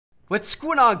What's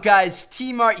going on, guys?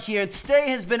 T-Mart here, and today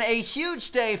has been a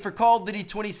huge day for Call of Duty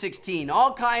 2016.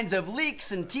 All kinds of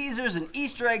leaks and teasers and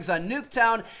Easter eggs on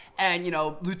Nuketown and, you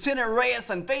know, Lieutenant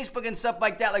Reyes on Facebook and stuff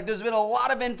like that. Like, there's been a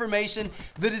lot of information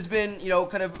that has been, you know,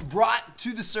 kind of brought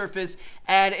to the surface,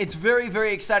 and it's very,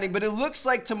 very exciting. But it looks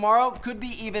like tomorrow could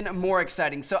be even more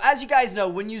exciting. So, as you guys know,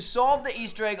 when you solve the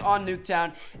Easter egg on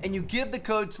Nuketown and you give the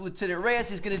code to Lieutenant Reyes,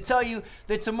 he's going to tell you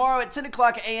that tomorrow at 10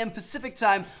 o'clock a.m. Pacific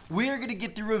time, we are going to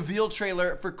get the reveal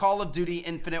trailer for Call of Duty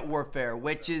Infinite Warfare,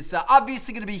 which is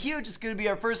obviously going to be huge. It's going to be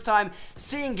our first time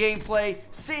seeing gameplay,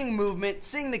 seeing movement,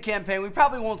 seeing the campaign. We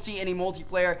probably won't see any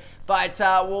multiplayer, but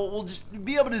we'll just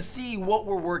be able to see what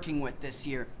we're working with this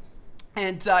year.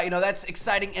 And, you know, that's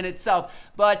exciting in itself,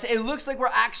 but it looks like we're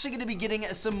actually going to be getting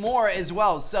some more as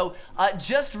well. So,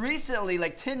 just recently,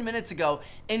 like 10 minutes ago,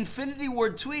 Infinity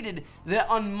Ward tweeted that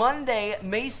on Monday,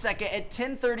 May 2nd at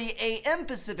 10:30 a.m.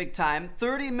 Pacific time,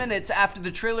 30 minutes after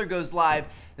the trailer goes live,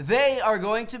 they are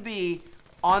going to be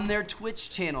on their Twitch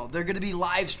channel. They're going to be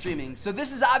live streaming. So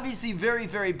this is obviously very,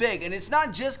 very big. And it's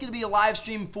not just going to be a live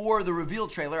stream for the reveal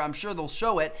trailer. I'm sure they'll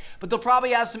show it, but they'll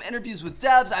probably have some interviews with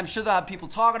devs. I'm sure they'll have people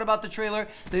talking about the trailer.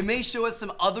 They may show us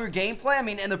some other gameplay. I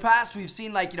mean, in the past, we've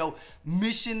seen, like, you know,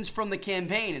 missions from the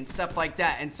campaign and stuff like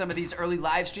that in some of these early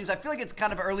live streams. I feel like it's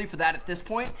kind of early for that at this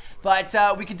point, but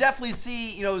we could definitely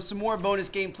see, you know, some more bonus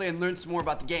gameplay and learn some more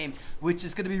about the game, which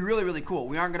is going to be really, really cool.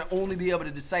 We aren't going to only be able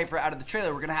to decipher out of the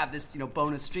trailer. We're going to have this, you know,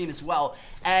 bonus stream as well.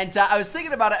 And I was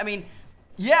thinking about it. I mean,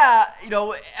 yeah, you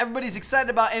know, everybody's excited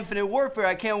about Infinite Warfare.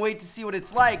 I can't wait to see what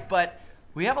it's like, but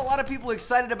we have a lot of people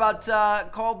excited about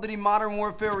Call of Duty Modern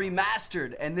Warfare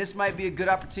Remastered, and this might be a good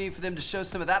opportunity for them to show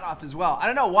some of that off as well. I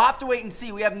don't know. We'll have to wait and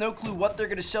see. We have no clue what they're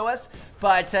going to show us,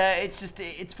 but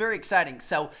it's very exciting.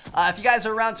 So if you guys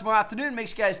are around tomorrow afternoon, make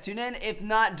sure you guys tune in. If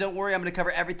not, don't worry. I'm going to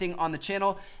cover everything on the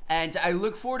channel, and I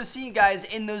look forward to seeing you guys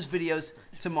in those videos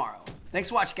tomorrow. Thanks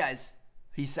for watching, guys.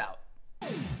 Peace out.